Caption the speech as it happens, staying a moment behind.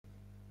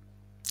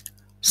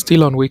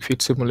Still on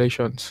Wakefield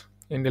simulations.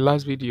 In the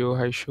last video,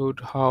 I showed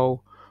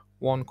how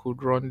one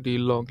could run the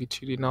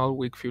longitudinal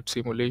Wakefield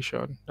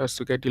simulation. That's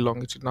to get the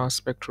longitudinal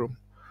spectrum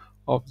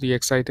of the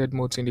excited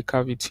modes in the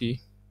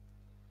cavity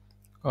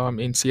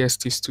in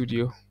CST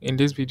Studio. In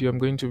this video, I'm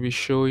going to be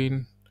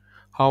showing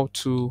how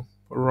to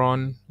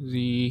run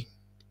the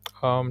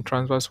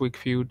Transverse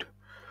Wakefield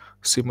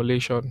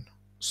simulation.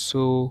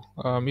 So,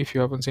 if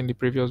you haven't seen the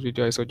previous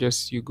video, I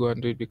suggest you go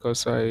and do it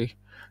because I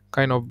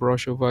kind of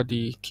brush over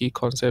the key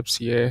concepts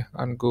here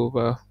and go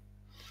over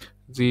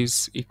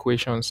these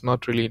equations,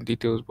 not really in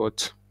details,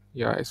 but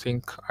yeah, I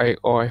think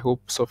I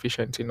hope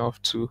sufficient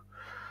enough to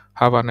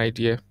have an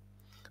idea.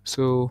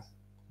 So,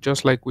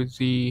 just like with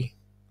the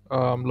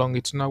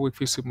longitudinal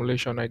Wakefield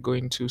simulation, I go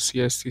into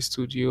CST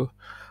Studio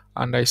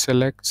and I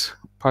select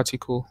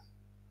particle,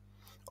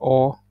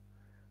 or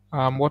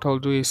what I'll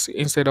do is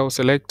instead I'll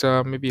select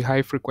maybe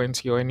high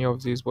frequency or any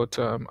of these, but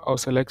I'll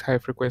select high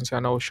frequency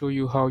and I'll show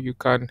you how you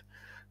can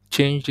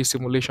change the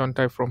simulation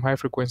type from high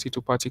frequency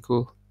to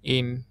particle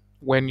in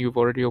when you've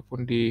already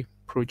opened the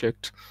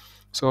project.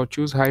 So I'll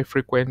choose high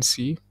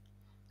frequency,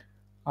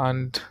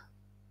 and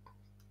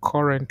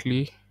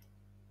currently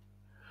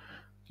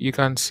you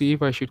can see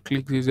if I should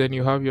click this, then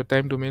you have your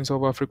time domain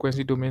solver,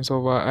 frequency domain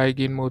solver,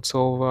 eigenmode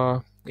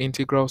solver,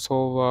 integral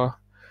solver,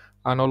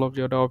 and all of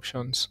the other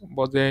options.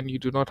 But then you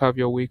do not have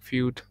your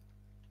Wakefield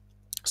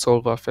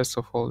solver. First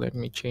of all, let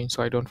me change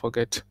so I don't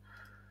forget.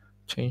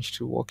 Change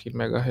to working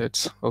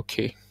megahertz.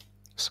 Okay,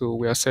 so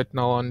we are set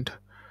now. And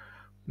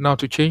now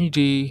to change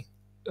the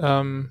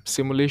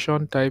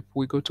simulation type,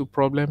 we go to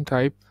problem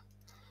type,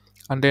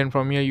 and then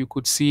from here you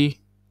could see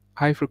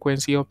high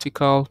frequency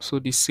optical. So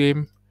the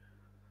same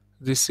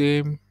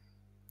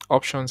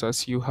options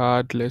as you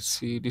had. Let's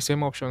see, the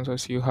same options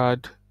as you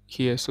had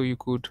here. So you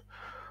could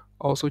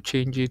also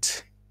change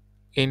it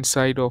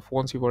inside of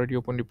once you've already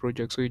opened the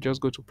project. So you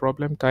just go to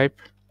problem type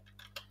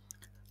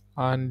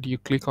and you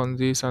click on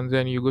this, and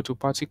then you go to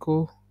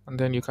particle, and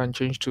then you can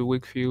change to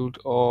Wakefield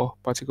or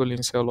particle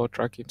in cell or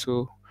tracking.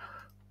 So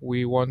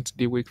we want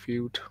the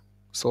Wakefield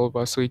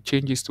solver, so it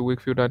changes to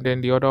Wakefield, and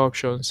then the other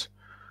options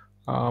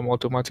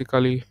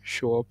automatically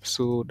show up.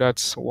 So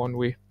that's one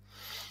way.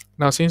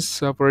 Now,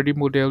 since I've already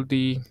modeled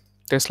the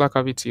Tesla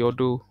cavity,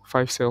 although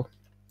 5 cell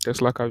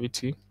Tesla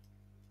cavity,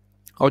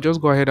 I'll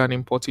just go ahead and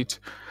import it.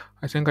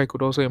 I think I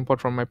could also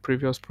import from my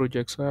previous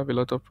projects. So I have a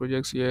lot of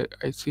projects here.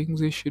 I think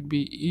this should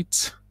be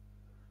it,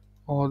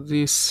 or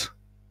this.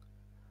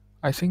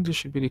 I think this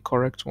should be the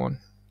correct one,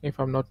 if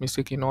I'm not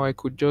mistaken. Or I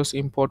could just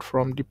import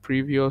from the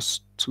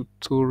previous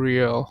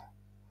tutorial,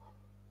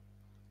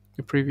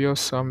 the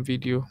previous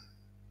video.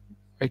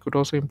 I could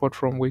also import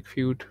from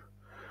Wakefield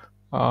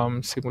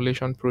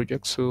simulation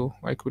project. So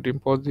I could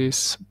import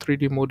this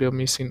 3D model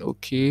missing.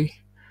 Okay,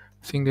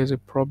 I think there's a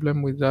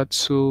problem with that.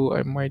 So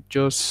I might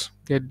just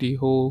get the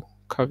whole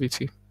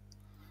cavity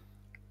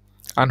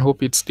and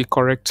hope it's the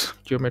correct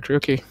geometry.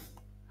 Okay,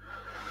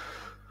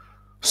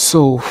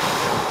 so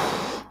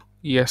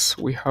yes,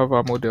 we have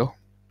our model,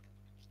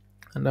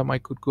 and I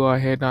could go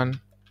ahead and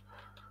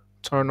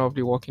turn off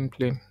the working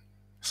plane.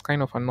 It's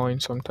kind of annoying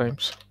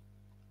sometimes.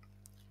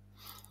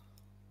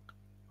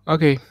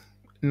 Okay,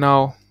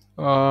 now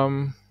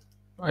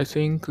I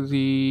think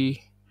the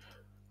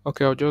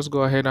okay, I'll just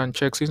go ahead and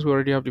check. Since we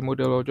already have the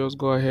model, I'll just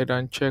go ahead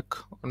and check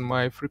on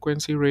my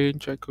frequency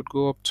range. I could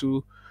go up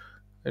to,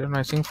 I don't know,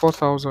 I think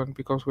 4,000,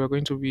 because we're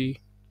going to be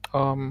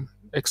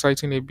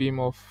exciting a beam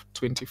of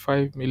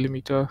 25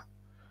 millimeter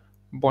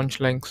bunch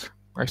length.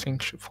 I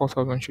think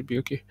 4,000 should be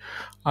okay.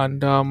 And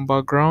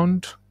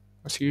background,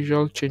 as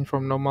usual, change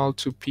from normal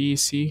to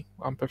PEC,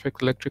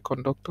 perfect electric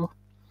conductor.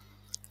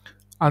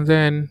 And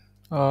then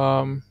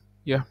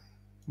yeah,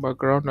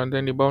 background, and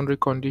then the boundary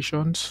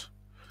conditions.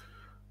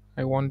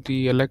 I want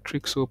the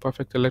electric, so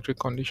perfect electric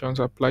conditions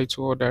apply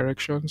to all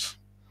directions.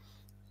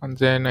 And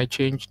then I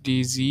change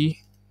the z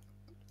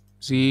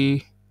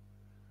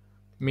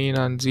min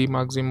and z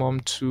maximum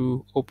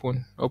to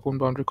open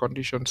boundary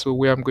condition. So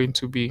where I'm going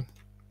to be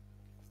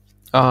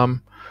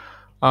um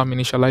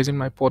initializing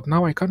my port.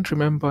 Now I can't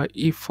remember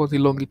if for the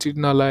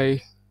longitudinal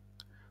I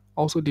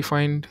also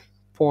defined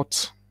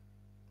ports.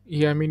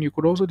 Yeah, I mean you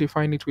could also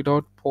define it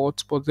without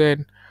ports, but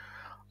then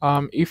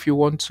if you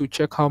want to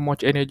check how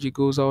much energy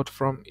goes out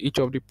from each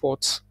of the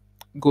ports,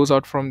 goes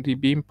out from the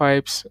beam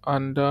pipes,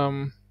 and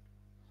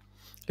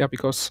yeah,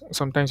 because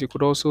sometimes you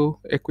could also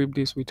equip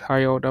this with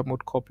higher order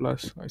mode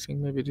couplers. I think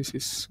maybe this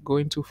is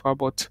going too far,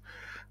 but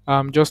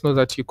just know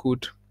that you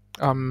could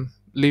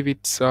leave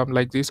it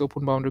like this,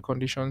 open boundary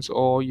conditions,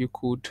 or you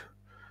could,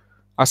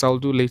 as I'll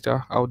do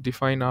later, I'll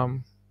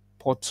define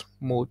port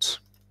modes.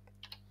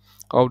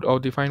 I'll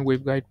define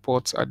waveguide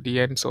ports at the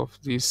ends of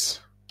this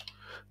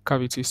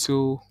cavity.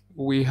 So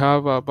we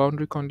have a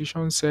boundary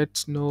condition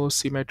set, no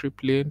symmetry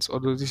planes,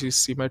 although this is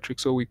symmetric,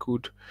 so we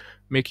could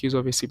make use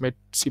of a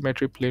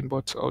symmetry plane,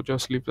 but I'll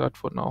just leave that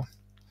for now.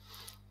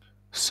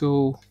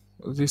 So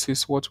this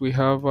is what we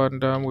have,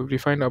 and we've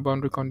defined a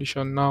boundary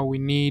condition. Now we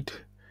need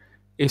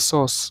a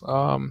source,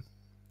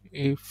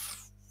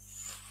 if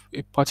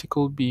a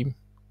particle beam,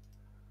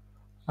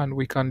 and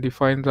we can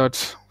define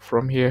that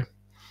from here.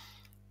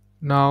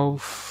 Now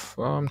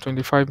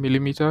 25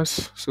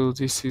 millimeters, so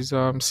this is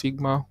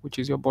sigma, which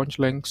is your bunch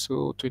length,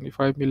 so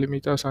 25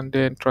 millimeters. And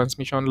then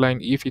transmission line,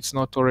 if it's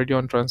not already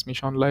on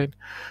transmission line,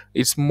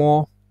 it's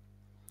more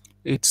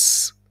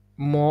it's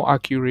more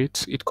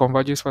accurate, it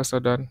converges faster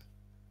than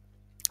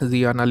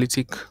the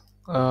analytic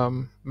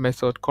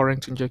method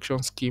current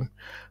injection scheme.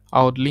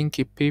 I would link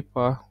a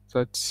paper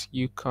that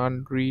you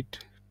can read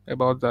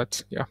about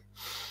that. Yeah.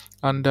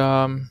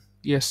 And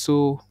yes,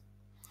 so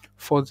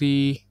for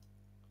the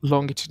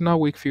longitudinal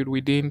Wakefield,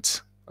 we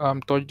didn't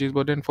touch this,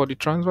 but then for the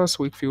transverse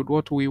Wakefield,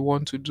 what we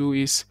want to do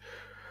is,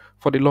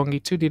 for the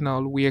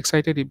longitudinal, we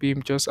excited the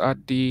beam just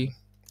at the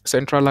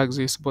central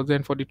axis, but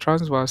then for the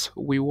transverse,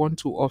 we want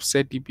to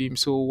offset the beam.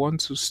 So we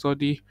want to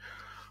study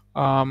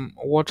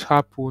what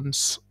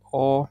happens,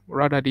 or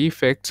rather the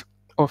effect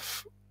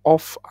of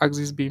off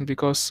axis beam,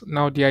 because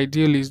now the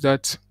ideal is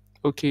that,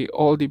 okay,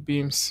 all the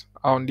beams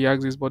are on the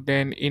axis, but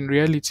then in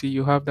reality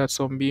you have that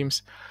some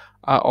beams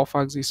are off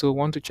axis. So we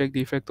want to check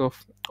the effect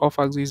of off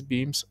axis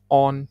beams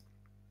on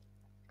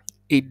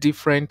a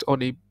different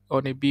on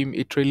a beam,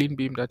 a trailing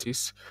beam that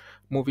is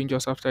moving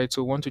just after it.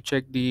 So we want to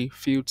check the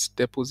fields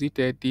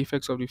deposited, the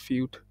effects of the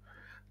field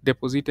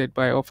deposited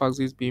by off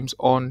axis beams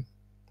on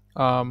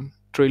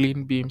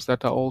trailing beams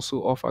that are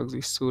also off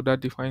axis. So that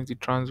defines the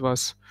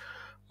transverse,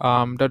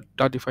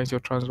 that defines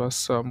your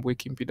transverse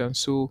wake impedance.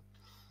 So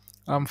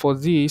for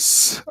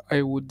this,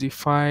 I would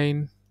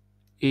define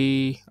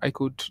I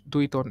could do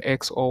it on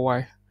X or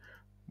Y,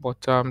 but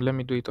let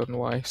me do it on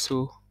Y.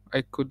 So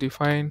I could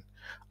define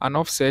an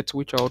offset,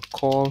 which I would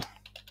call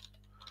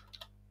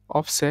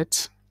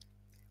offset,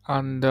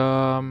 and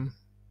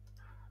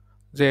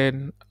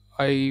then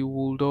I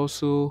would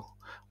also,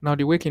 now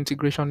the wake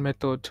integration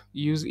method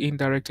use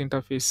indirect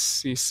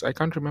interfaces. I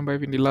can't remember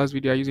if in the last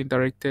video I used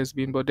indirect test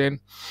beam, but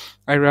then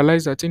I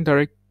realized that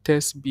indirect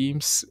test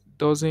beams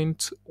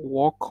doesn't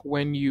work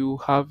when you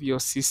have your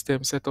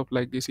system set up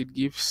like this. It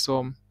gives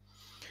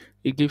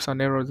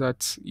an error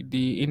that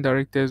the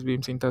indirect test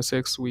beams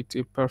intersects with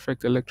a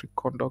perfect electric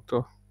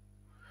conductor.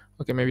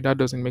 Okay, maybe that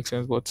doesn't make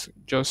sense, but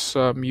just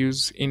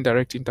use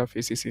indirect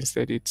interfaces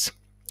instead. It's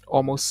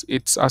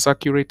as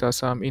accurate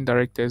as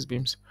indirect test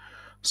beams.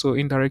 So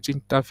indirect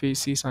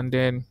interfaces, and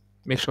then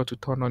make sure to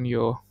turn on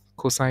your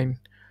cosine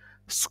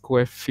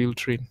square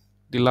filtering.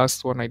 The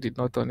last one I did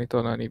not turn it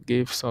on, and it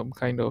gave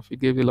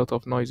a lot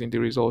of noise in the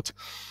result.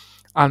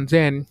 And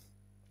then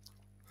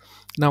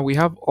now we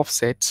have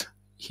offset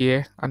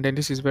here, and then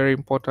this is very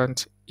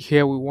important.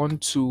 Here we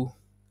want to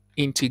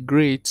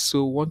integrate,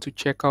 so we want to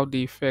check out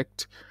the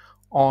effect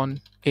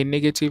on a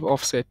negative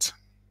offset.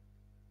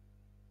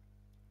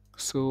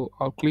 So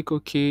I'll click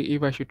OK.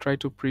 If I should try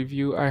to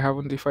preview, I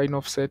haven't defined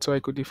offset, so I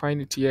could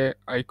define it here.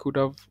 I could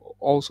have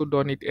also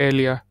done it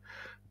earlier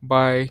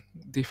by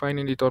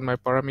defining it on my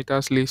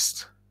parameters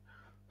list.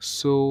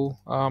 So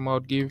I'll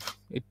give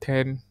a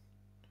 10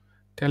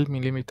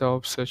 millimeter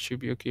offset should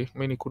be okay. I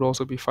mean, it could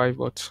also be 5,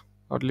 but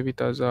I'll leave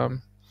it as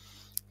 10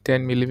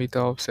 millimeter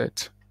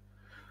offset.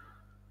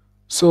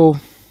 So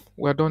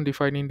we're done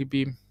defining the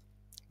beam.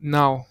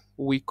 Now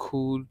we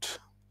could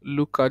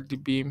look at the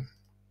beam.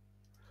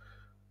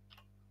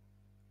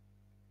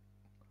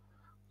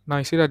 Now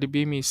you see that the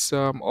beam is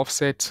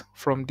offset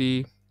from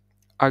the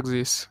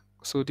axis.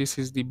 So this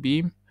is the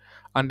beam,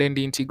 and then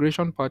the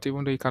integration part,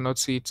 even though you cannot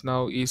see it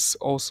now, is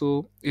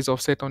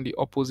offset on the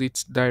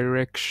opposite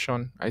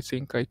direction. I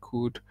think I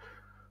could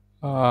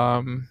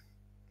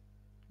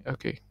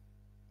okay,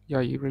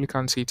 yeah, you really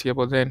can't see it here,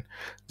 but then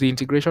the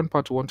integration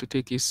part we want to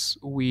take is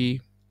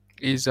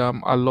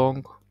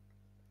along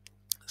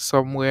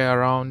somewhere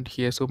around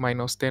here, so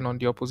 -10 on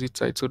the opposite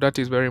side. So that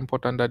is very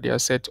important that they are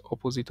set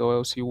opposite, or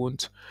else you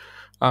won't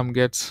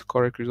get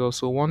correct results.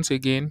 So once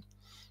again,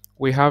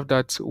 we have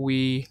that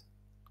we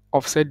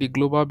offset the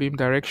global beam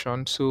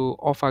direction, so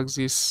off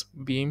axis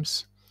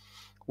beams,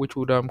 which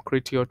would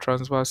create your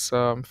transverse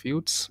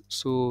fields.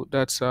 So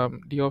that's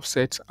the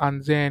offset,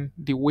 and then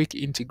the wake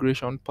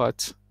integration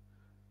part.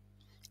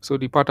 So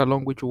the part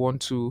along which we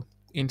want to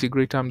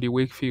integrate the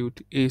wake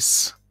field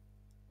is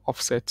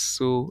offset,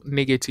 so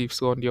negative.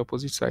 So on the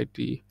opposite side,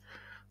 the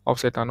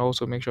offset, and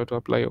also make sure to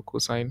apply your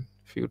cosine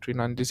filtering,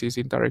 and this is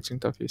indirect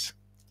interface.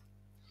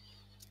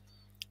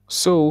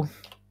 So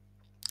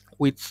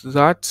with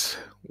that,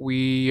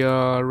 we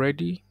are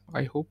ready,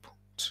 I hope,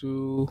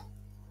 to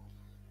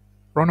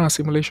run our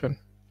simulation.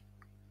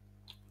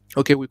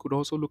 Okay, we could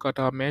also look at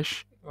our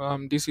mesh.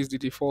 This is the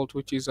default,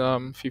 which is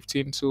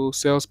 15, so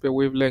cells per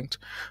wavelength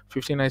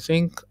 15. I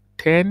think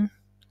 10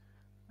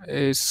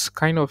 is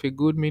kind of a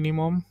good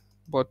minimum,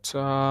 but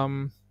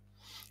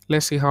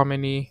let's see how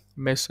many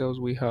mesh cells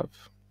we have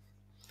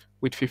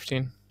with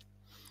 15.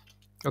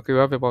 Okay, we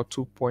have about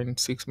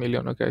 2.6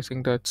 million. Okay, I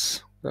think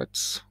that's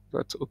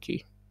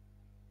okay.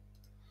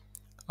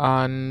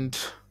 And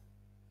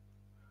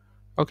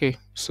okay,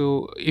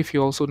 so if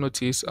you also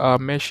notice, our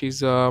mesh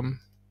is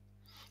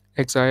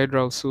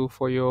hexahedral. So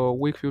for your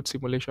Wakefield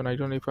simulation, I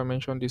don't know if I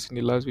mentioned this in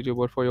the last video,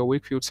 but for your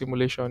Wakefield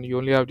simulation, you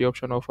only have the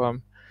option of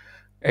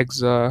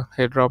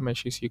hexahedral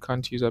meshes. You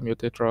can't use your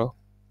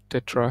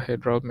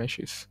tetrahedral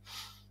meshes.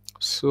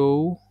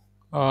 So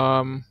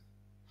um,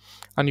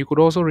 and you could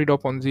also read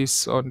up on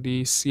this on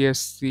the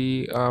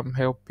CST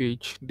help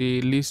page.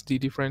 They list the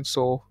different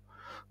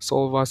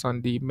solvers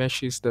and the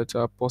meshes that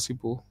are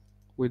possible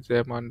with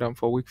them. And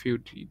for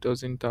Wakefield, it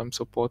doesn't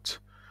support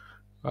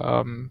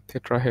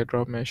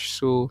tetrahedral mesh.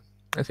 So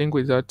I think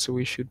with that,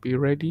 we should be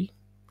ready.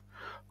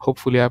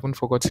 Hopefully, I haven't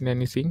forgotten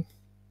anything.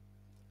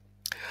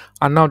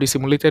 And now the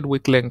simulated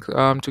wake length.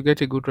 To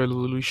get a good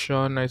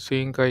resolution, I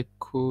think I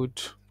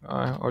could.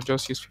 I'll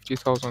just use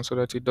 50,000 so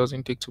that it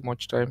doesn't take too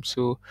much time.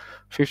 So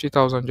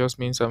 50,000 just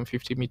means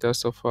 50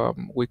 meters of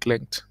wake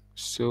length.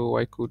 So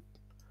I could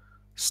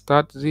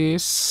start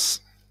this.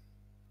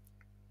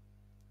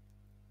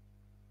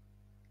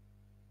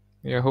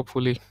 Yeah,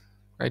 hopefully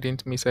I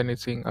didn't miss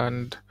anything.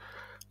 And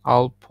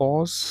I'll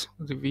pause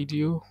the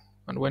video.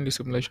 And when the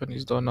simulation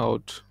is done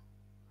out,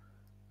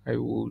 I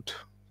would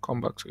come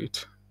back to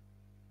it.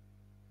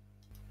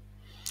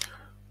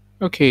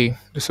 Okay,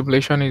 the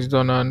simulation is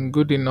done and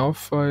good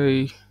enough.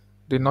 I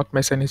did not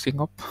mess anything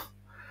up.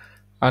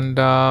 And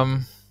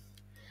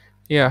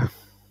yeah,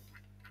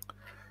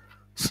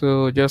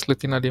 so just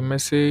looking at the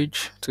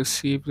message to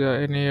see if there are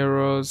any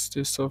errors.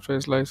 This software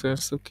is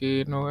licensed.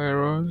 Okay, no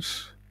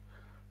errors.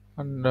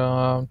 And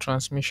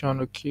transmission,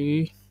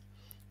 okay.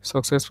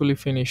 Successfully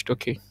finished.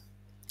 Okay.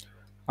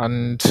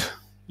 And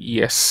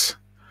yes.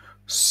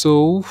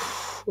 So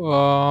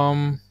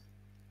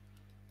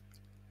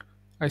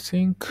I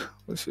think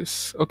this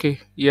is okay.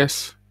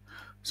 Yes.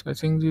 So I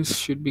think this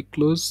should be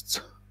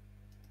closed.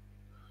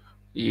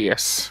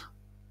 Yes.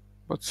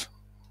 But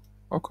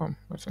how come?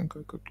 I think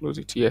I could close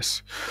it.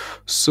 Yes.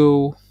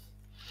 So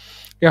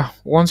yeah,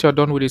 once you're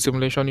done with the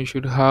simulation, you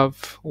should have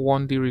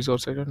 1D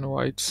results. I don't know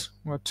why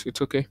but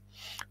it's okay.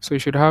 So you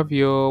should have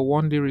your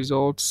 1D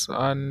results,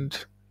 and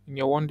in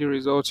your 1D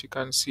results, you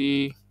can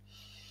see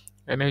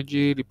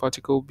energy, the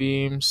particle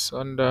beams,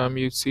 and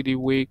you see the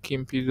wake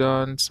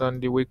impedance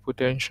and the wake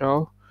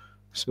potential.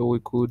 So we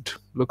could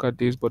look at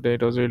this, but then it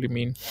doesn't really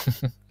mean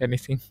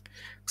anything,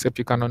 except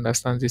you can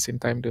understand this in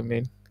time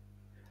domain.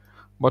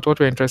 But what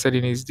we're interested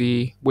in is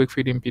the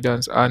Wakefield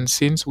impedance. And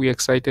since we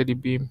excited the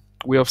beam,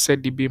 we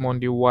offset the beam on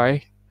the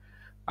Y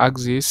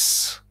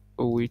axis,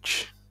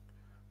 which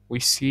we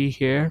see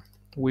here.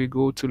 We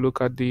go to look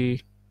at the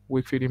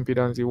Wakefield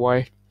impedance, the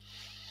Y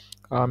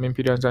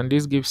impedance, and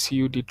this gives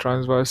you the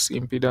transverse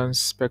impedance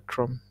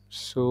spectrum.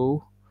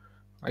 So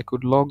I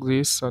could log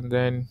this and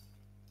then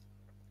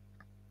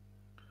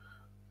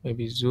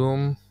maybe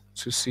zoom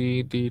to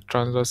see the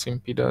transverse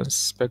impedance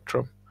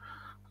spectrum.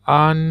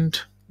 And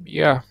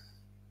yeah,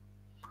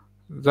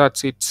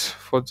 that's it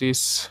for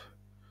this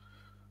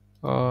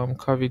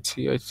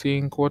cavity. I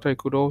think what I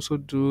could also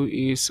do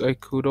is I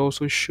could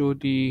also show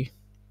the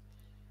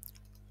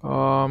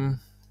okay.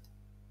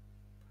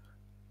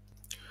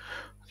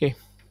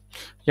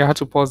 Yeah, I had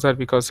to pause that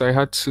because I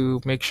had to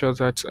make sure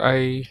that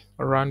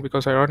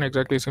because I run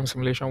exactly the same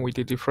simulation with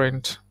a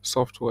different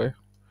software,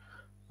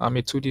 a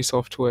 2D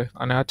software,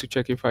 and I had to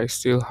check if I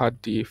still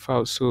had the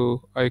file.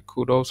 So I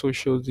could also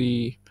show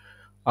the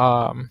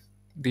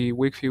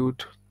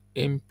Wakefield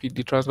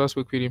the transverse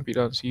Wakefield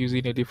impedance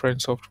using a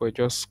different software,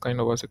 just kind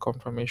of as a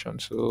confirmation.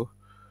 So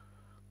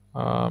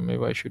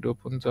maybe I should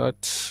open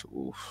that.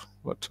 Oof,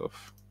 lots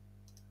of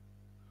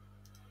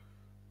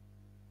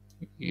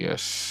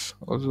yes.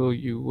 Although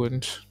you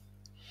won't.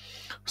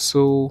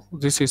 So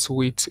this is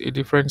with a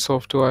different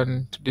software,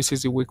 and this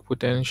is the wake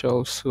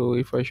potential. So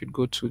if I should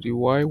go to the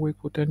Y wake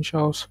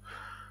potentials,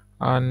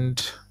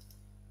 and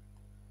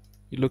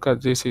you look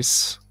at this,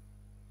 is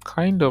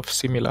kind of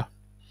similar.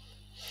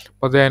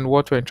 But then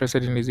what we're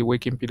interested in is the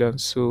wake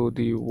impedance. So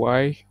the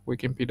Y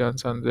wake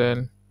impedance, and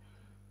then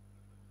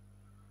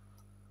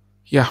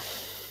yeah,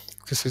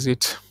 this is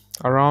it.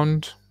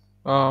 Around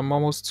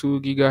almost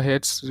 2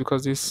 gigahertz,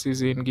 because this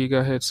is in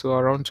gigahertz. So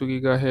around 2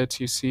 gigahertz,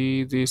 you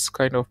see this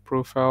kind of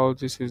profile.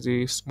 This is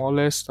the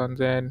smallest, and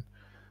then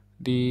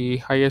the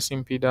highest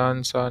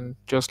impedance, and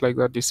just like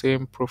that, the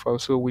same profile.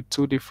 So with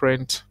two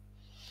different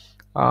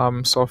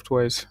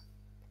softwares.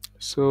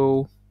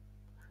 So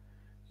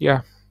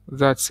yeah,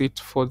 that's it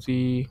for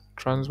the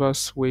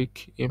transverse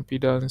wake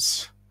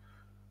impedance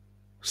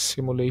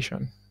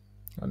simulation.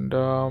 And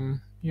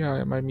yeah,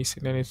 am I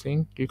missing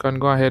anything? You can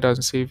go ahead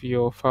and save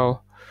your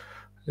file.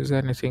 Is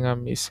there anything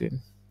I'm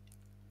missing?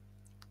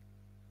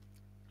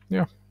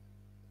 Yeah,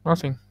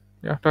 nothing.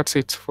 Yeah, that's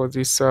it for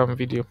this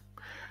video.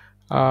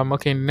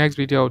 Okay, in the next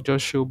video, I'll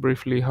just show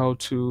briefly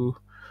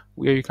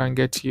where you can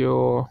get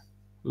your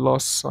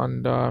loss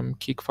and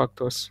kick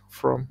factors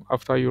from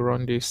after you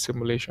run this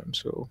simulation.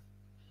 So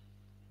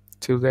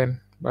till then,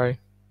 bye.